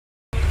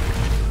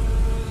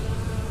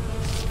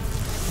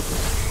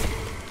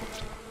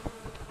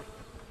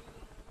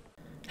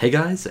Hey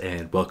guys,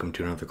 and welcome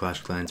to another Clash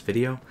of Clans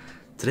video.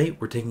 Today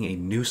we're taking a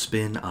new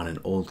spin on an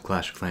old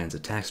Clash of Clans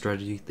attack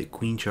strategy, the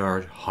Queen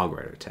Charge Hog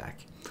Rider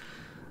attack.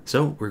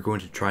 So we're going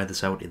to try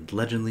this out in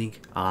Legend League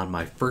on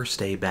my first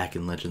day back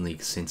in Legend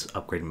League since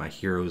upgrading my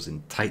heroes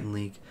in Titan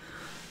League.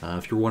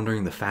 If you're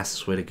wondering, the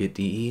fastest way to get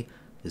DE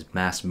is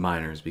mass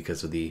miners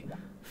because of the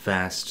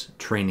fast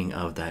training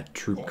of that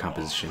troop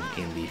composition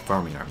in the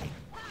farming army.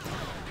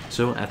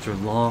 So after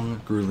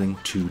long, grueling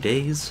 2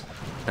 days,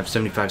 I have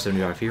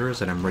 75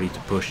 heroes and I'm ready to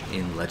push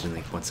in Legend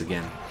League once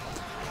again.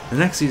 The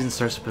next season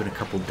starts up in a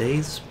couple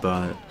days,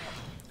 but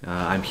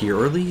I'm here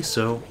early,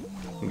 so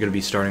I'm going to be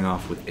starting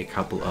off with a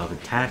couple of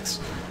attacks,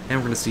 and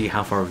we're going to see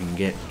how far we can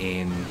get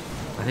in,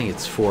 I think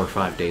it's 4 or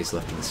 5 days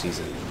left in the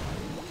season.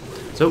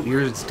 So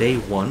here's day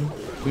 1,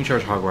 Queen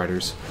Charge Hog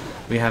Riders.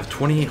 We have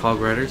 28 Hog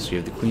Riders. You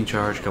have the Queen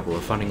Charge, a couple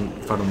of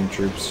funneling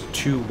troops,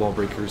 2 Wall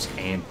Breakers,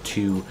 and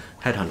 2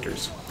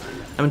 Headhunters.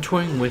 I've been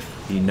toying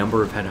with the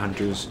number of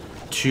Headhunters.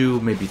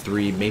 2, maybe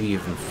 3, maybe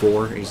even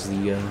 4 is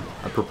the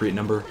appropriate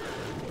number,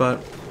 but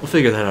we'll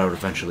figure that out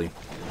eventually.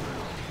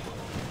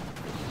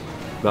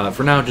 But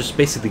for now, just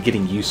basically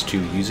getting used to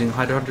using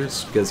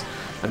Headhunters, because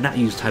I've not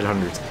used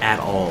Headhunters at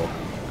all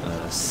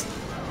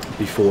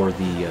before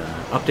the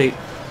update,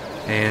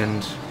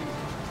 and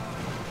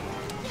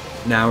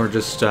now we're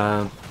just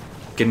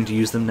getting to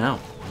use them now.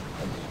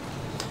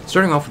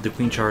 Starting off with the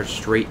Queen Charge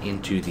straight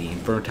into the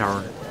Inferno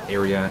Tower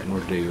area in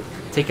order to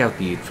take out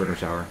the Inferno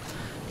Tower,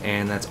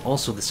 and that's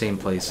also the same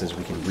place as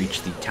we can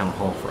reach the Town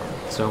Hall from.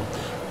 So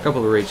a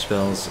couple of rage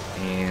spells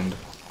and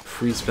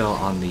freeze spell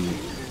on the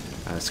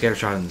scatter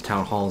shot in the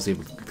Town Hall is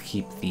able to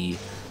keep the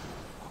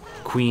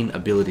Queen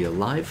ability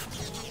alive.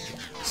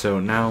 So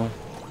now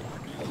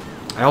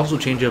I also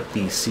change up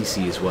the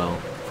CC as well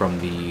from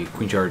the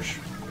Queen Charge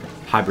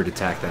hybrid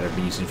attack that I've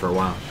been using for a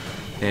while,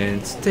 and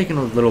it's taken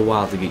a little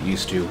while to get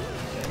used to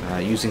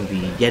using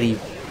the Yeti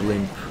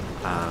Blimp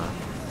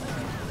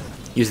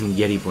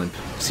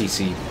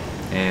CC,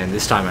 and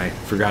this time I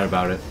forgot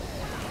about it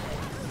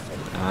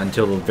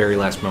until the very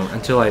last moment,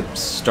 until I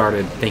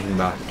started thinking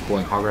about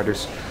deploying Hog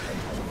Riders.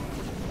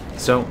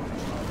 So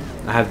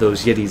I have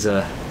those Yetis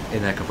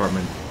in that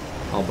compartment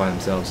all by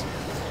themselves.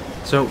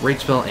 So rage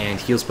spell and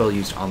heal spell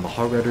used on the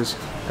Hog Riders.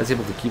 I was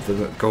able to keep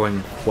them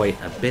going quite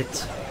a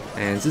bit,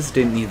 and since I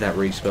didn't need that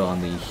rage spell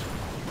on the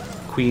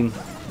Queen,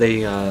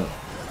 they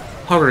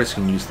Hog Riders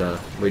can use the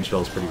rage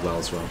spells pretty well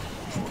as well.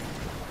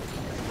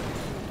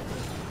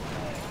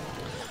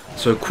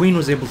 So Queen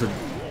was able to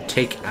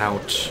take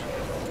out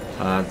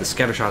the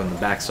scatter shot on the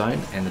backside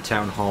and the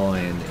Town Hall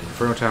and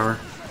Inferno Tower,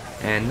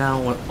 and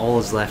now what all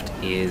is left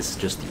is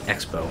just the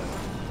Expo.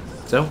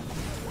 So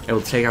it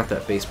will take out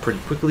that base pretty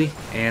quickly,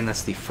 and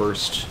that's the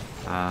first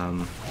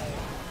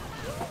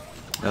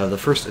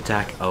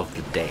attack of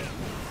the day.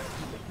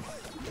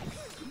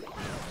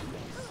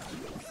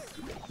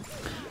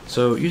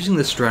 So using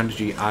this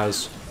strategy, I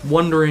was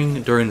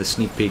wondering during the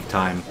sneak peek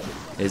time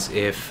is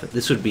if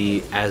this would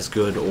be as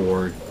good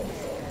or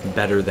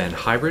better than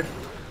hybrid,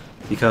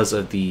 because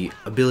of the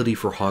ability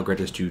for Hog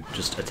Riders to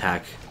just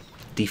attack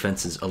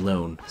defenses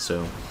alone.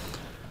 So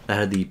that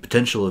had the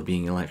potential of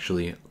being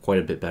actually quite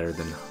a bit better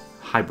than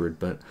hybrid,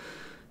 but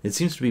it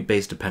seems to be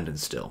base dependent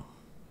still.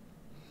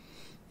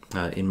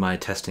 In my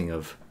testing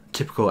of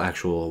typical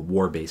actual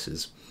war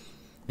bases,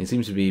 it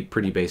seems to be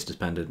pretty base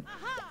dependent,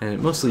 and it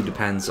mostly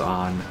depends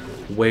on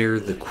where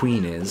the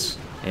Queen is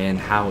and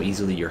how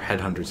easily your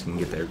Headhunters can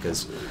get there,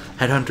 because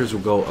Headhunters will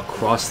go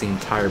across the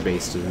entire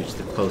base to reach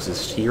the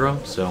closest hero,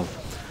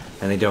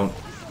 and they don't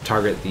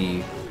target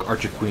the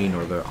Archer Queen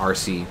or the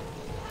RC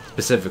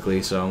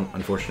specifically, so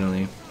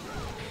unfortunately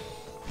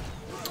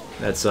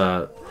that's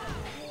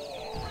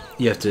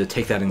you have to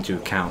take that into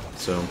account.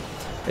 So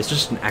it's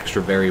just an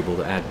extra variable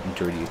to add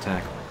into the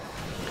attack.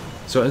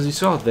 So as you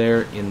saw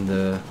there in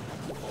the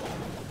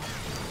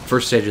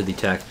first stage of the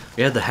attack,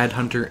 we had the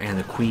Headhunter and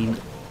the Queen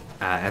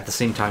at the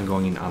same time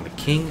going in on the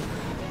King,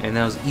 and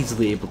that was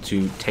easily able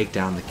to take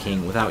down the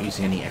King without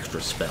using any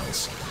extra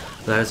spells.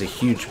 That is a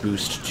huge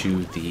boost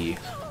to the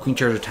Queen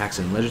Charge attacks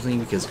in Legend League,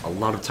 because a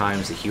lot of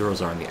times the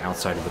heroes are on the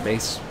outside of the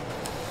base,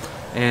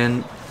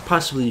 and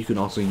possibly you can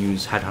also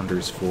use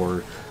Headhunters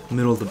for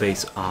middle of the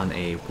base on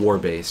a war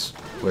base,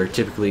 where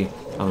typically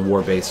on the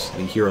war base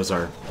the heroes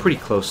are pretty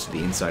close to the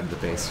inside of the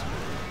base.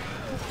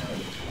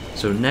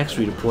 So next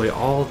we deploy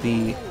all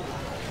the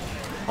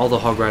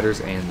Hog Riders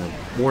and the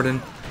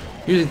Warden,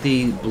 using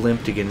the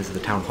Blimp to get into the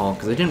Town Hall,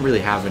 because I didn't really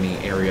have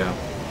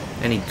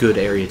any good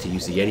area to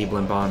use the Yeti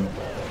Blimp on.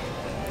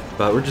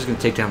 But we're just going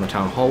to take down the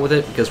Town Hall with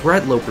it, because we're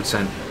at low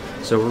percent,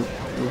 so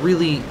you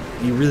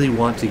really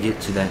want to get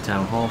to that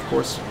Town Hall, of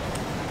course.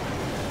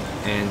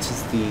 And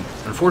since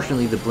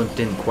unfortunately the Blimp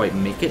didn't quite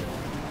make it,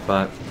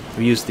 but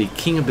we used the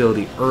King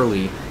ability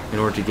early in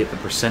order to get the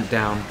percent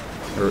down,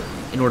 or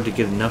in order to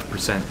get enough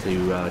percent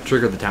to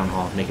trigger the Town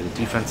Hall, make it a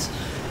defense,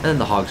 and then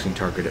the Hogs can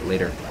target it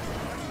later.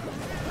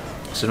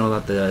 So now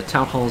that the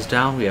Town Hall is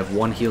down, we have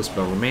 1 heal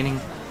spell remaining,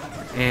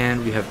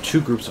 and we have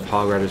 2 groups of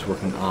Hog Riders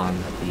working on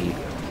the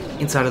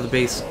inside of the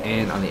base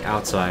and on the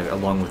outside,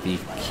 along with the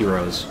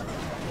heroes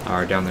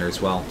are down there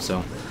as well,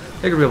 so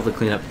they're going to be able to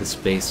clean up this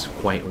base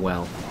quite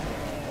well.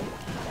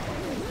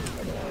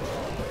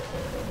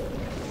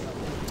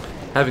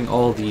 Having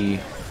all the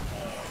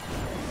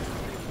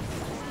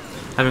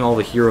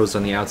heroes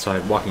on the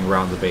outside walking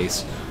around the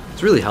base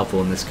is really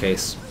helpful in this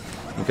case,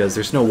 because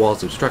there's no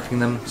walls obstructing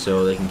them,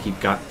 so they can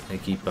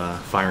keep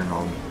firing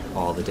on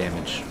all the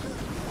damage.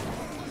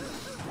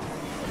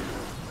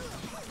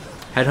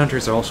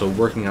 Headhunters are also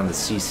working on the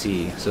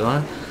CC,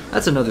 so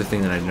that's another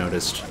thing that I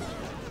noticed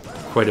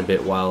quite a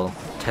bit while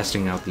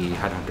testing out the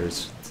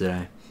Headhunters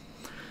today,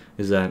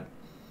 is that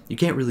you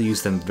can't really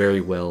use them very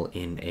well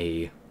in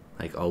a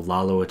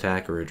Lalo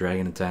attack or a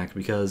Dragon attack,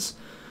 because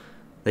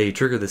they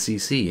trigger the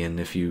CC, and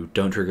if you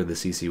don't trigger the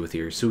CC with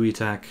your Sui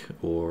attack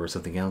or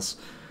something else,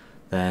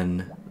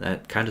 then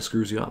that kind of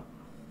screws you up.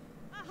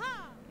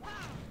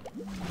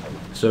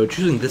 So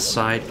choosing this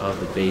side of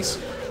the base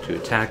to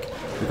attack,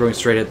 we're going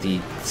straight at the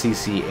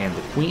CC and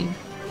the Queen,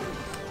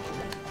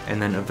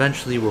 and then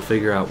eventually we'll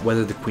figure out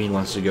whether the Queen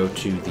wants to go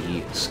to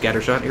the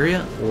Scattershot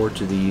area or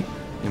to the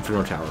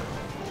Inferno Tower.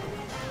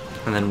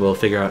 And then we'll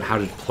figure out how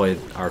to deploy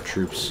our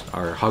troops,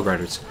 our Hog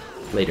Riders,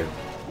 later,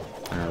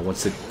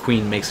 once the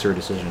Queen makes her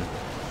decision.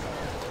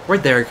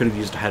 Right there I could have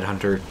used a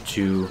Headhunter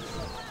to...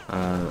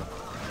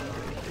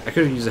 I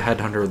could have used a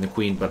Headhunter and the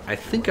Queen, but I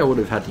think I would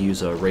have had to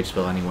use a Rage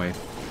spell anyway,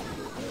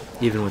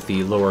 even with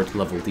the lower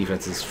level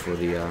defenses for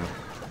the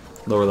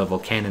lower level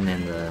cannon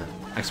and the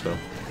Expo.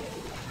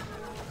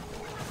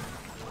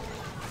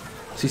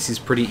 CC's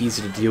pretty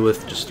easy to deal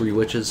with, just 3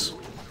 witches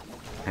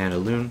and a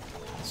loon,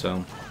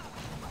 so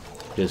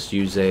just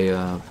use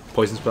a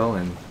poison spell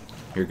and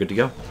you're good to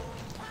go.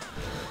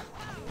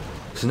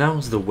 So now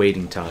is the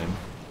waiting time,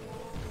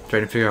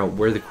 trying to figure out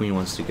where the Queen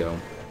wants to go.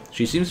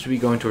 She seems to be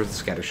going towards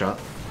the Scattershot,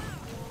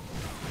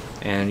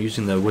 and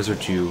using the wizard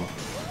to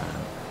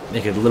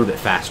make it a little bit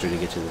faster to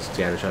get to the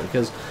Scattershot,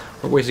 because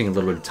we're wasting a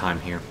little bit of time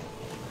here.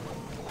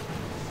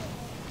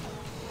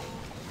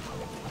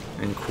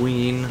 And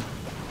Queen,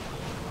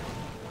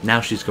 now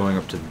she's going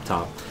up to the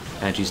top,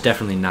 and she's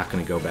definitely not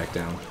going to go back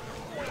down.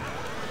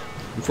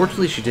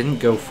 Unfortunately, she didn't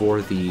go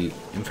for the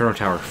Inferno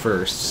Tower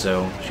first,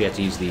 so she had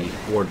to use the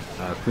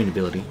Queen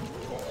ability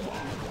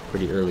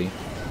pretty early.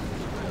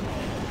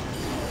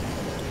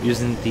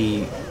 Using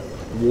the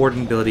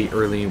Warden ability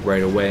early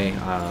right away,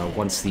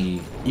 once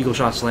the Eagle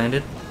Shots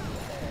landed,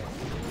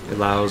 it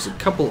allows a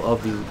couple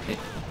of the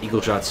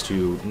Eagle Shots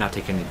to not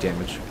take any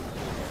damage.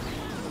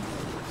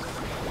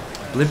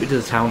 Blimp into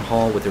the Town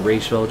Hall with the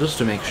Rage spell just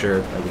to make sure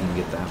that we can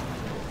get that.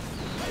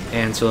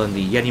 And so then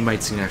the Yeti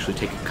Mites can actually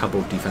take a couple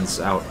of defenses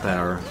out that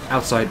are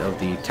outside of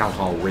the Town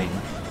Hall ring.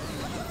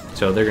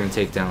 So they're going to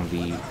take down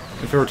the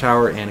Inferno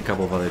Tower and a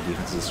couple of other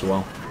defenses as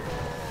well.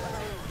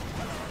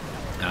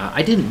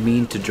 I didn't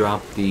mean to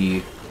drop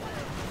the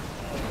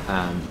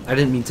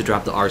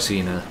RC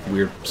in a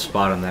weird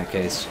spot in that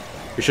case.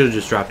 We should have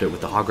just dropped it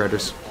with the Hog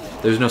Riders.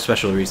 There's no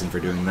special reason for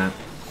doing that.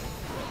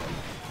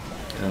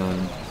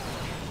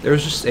 There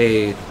was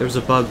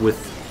a bug with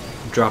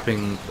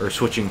dropping or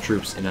switching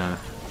troops in a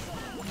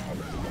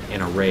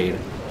raid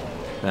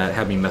that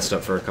had me messed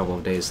up for a couple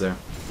of days there.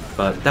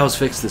 But that was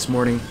fixed this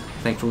morning,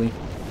 thankfully,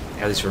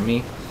 at least for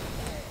me.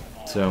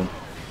 So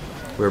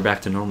we're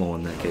back to normal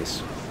in that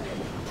case.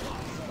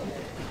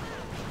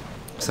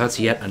 So that's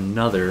yet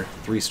another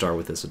 3-star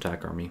with this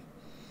attack army.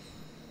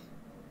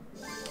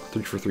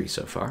 3 for 3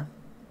 so far.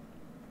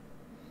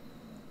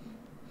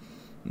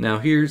 Now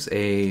here's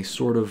a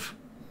sort of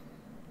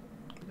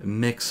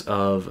mix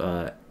of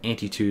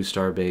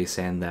anti-2-star base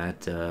and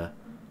that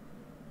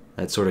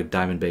sort of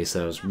diamond base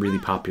that was really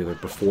popular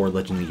before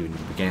Legend League even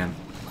began.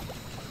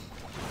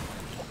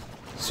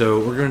 So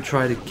we're going to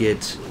try to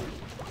get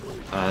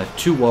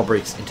 2 wall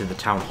breaks into the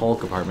Town Hall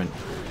compartment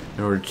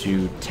in order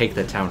to take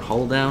that Town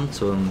Hall down,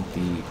 so then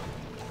the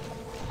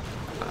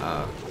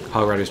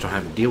Hog Riders don't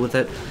have to deal with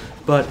it.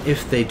 But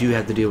if they do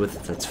have to deal with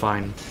it, that's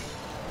fine.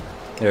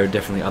 There are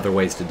definitely other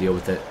ways to deal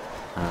with it,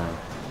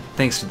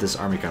 thanks to this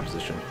army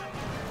composition.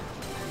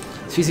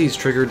 CC is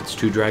triggered, it's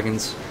 2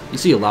 dragons. You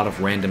see a lot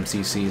of random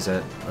CCs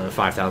at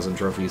 5,000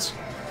 trophies.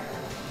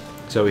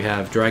 So we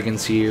have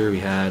dragons here, we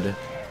had,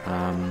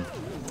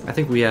 I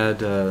think we had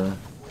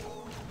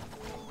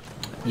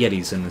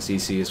Yetis in the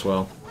CC as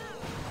well.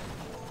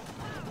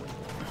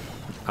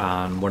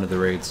 On one of the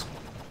raids.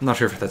 I'm not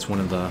sure if that's one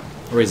of the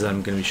raids that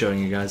I'm going to be showing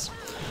you guys,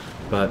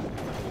 but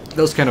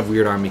those kind of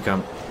weird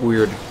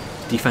weird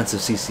defensive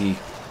CC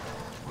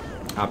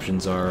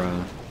options are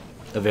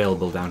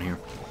available down here.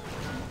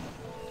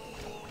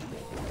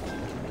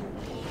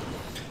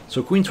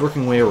 So Queen's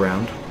working way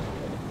around,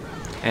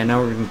 and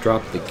now we're going to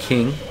drop the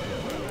King.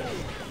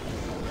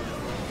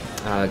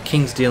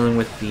 King's dealing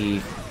with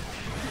the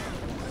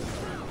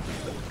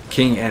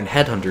King, and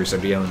Headhunters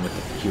are dealing with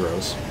the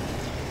heroes.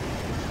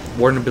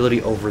 Warden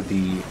ability over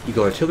the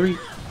Eagle Artillery,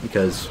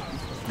 because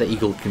the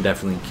Eagle can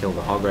definitely kill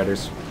the Hog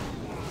Riders.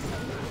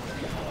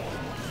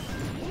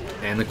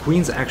 And the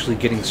Queen's actually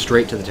getting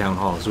straight to the Town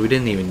Hall, so we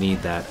didn't even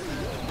need that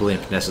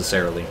blimp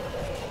necessarily.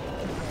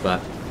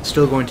 But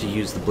still going to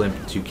use the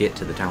blimp to get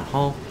to the Town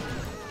Hall.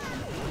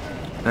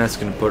 And that's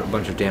going to put a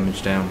bunch of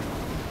damage down,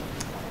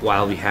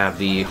 while we have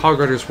the Hog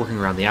Riders working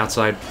around the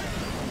outside.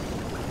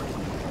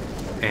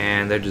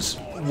 And they're just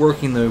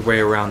working their way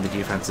around the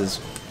defenses.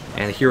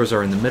 And the heroes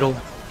are in the middle.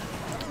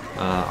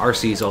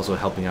 RC is also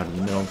helping out in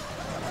the middle.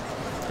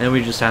 And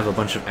we just have a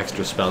bunch of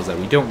extra spells that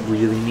we don't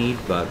really need,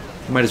 but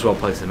we might as well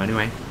place them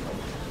anyway.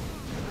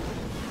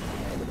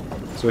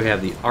 So we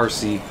have the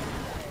RC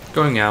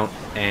going out,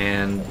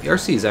 and the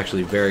RC is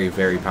actually very,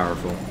 very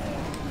powerful.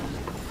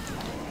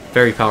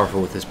 Very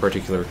powerful with this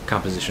particular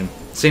composition.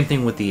 Same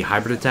thing with the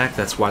hybrid attack,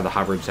 that's why the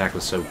hybrid attack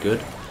was so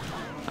good.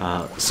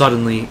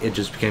 Suddenly, it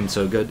just became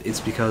so good. It's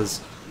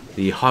because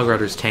the Hog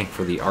Riders tank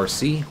for the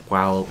RC,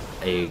 while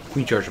a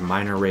Queen Charge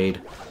Miner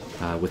raid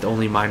with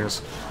only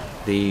miners,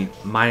 the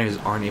miners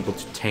aren't able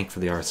to tank for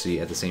the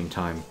RC at the same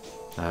time,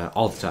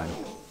 all the time,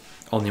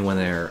 only when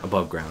they're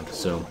above ground.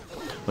 So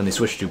when they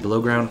switch to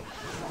below ground,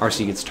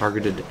 RC gets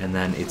targeted and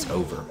then it's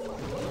over.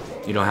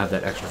 You don't have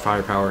that extra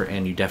firepower,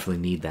 and you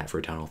definitely need that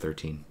for Town Hall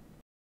 13.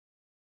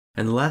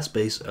 And the last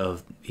base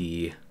of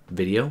the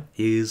video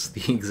is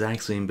the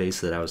exact same base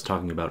that I was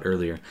talking about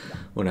earlier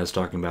when I was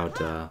talking about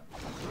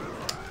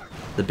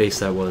the base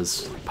that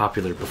was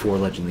popular before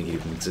Legend League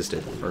even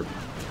existed. Or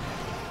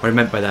what I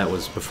meant by that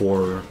was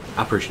before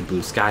Operation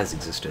Blue Skies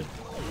existed.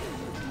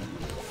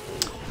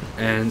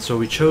 And so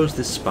we chose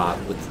this spot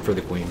for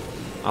the Queen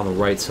on the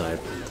right side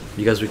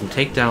because we can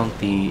take down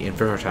the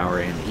Inferno Tower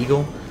and the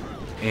Eagle,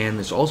 and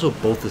there's also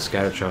both the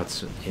scatter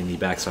shots in the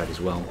backside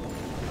as well.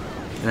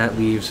 And that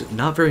leaves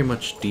not very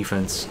much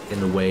defense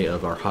in the way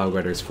of our Hog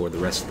Riders for the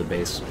rest of the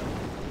base.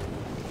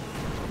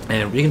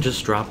 And we can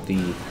just drop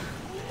the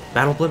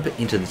Battle Blimp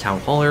into the Town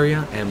Hall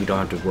area, and we don't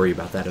have to worry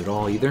about that at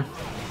all either.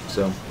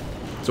 So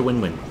it's a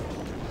win-win.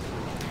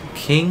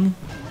 King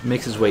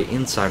makes his way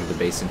inside of the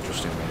base,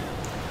 interestingly,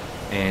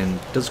 and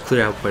does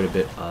clear out quite a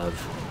bit of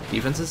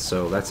defenses,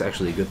 so that's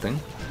actually a good thing.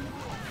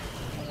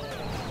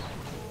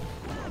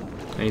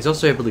 And he's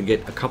also able to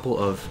get a couple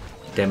of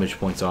damage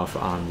points off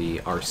on the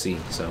RC,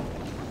 so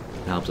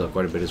that helps out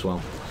quite a bit as well.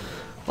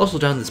 Also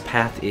down this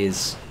path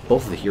is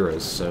both of the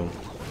heroes, so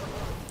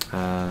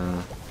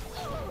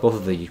both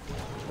of the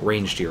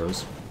ranged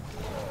heroes.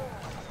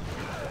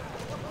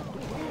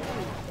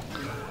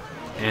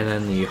 And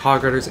then the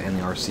Hog Riders and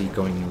the RC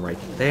going right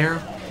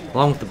there,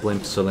 along with the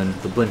Blimp, so then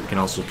the Blimp can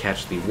also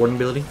catch the Warden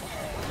ability.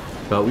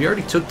 But we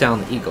already took down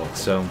the Eagle,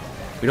 so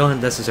we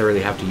don't necessarily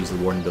have to use the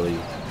Warden ability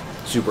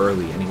super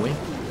early anyway.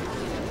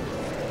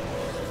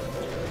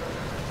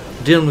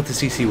 Dealing with the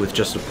CC with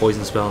just a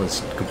poison spell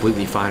is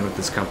completely fine with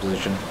this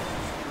composition.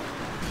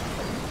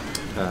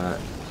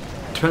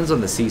 Depends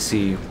on the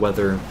CC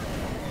whether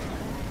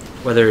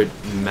it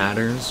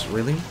matters,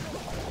 really.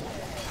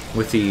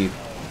 With the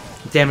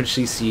damage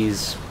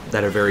CCs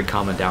that are very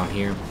common down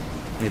here,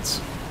 it's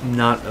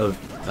not of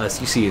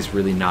CC is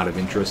really not of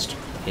interest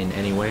in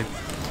any way,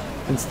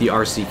 since the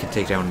RC can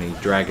take down any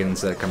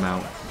dragons that come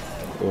out,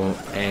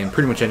 and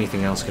pretty much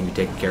anything else can be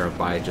taken care of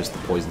by just the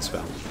poison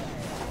spell.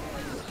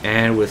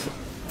 And with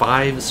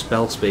 5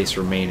 spell space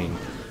remaining,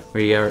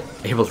 we are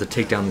able to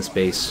take down this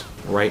base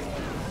right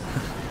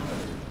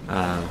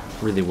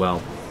really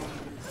well.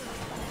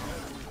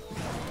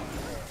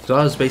 So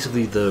that was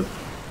basically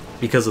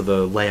because of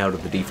the layout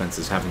of the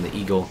defenses, having the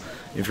Eagle,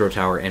 Inferno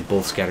Tower, and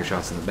both scatter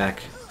shots in the back,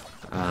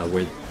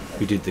 where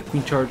we did the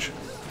Queen Charge,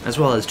 as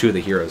well as 2 of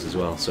the heroes as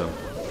well. So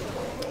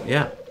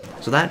yeah,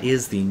 so that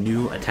is the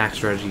new attack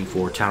strategy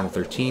for Town Hall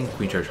 13,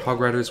 Queen Charge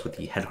Hog Riders with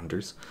the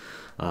Headhunters.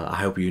 I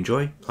hope you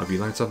enjoy, hope you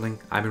learned something.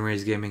 I've been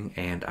Raze Gaming,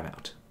 and I'm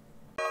out.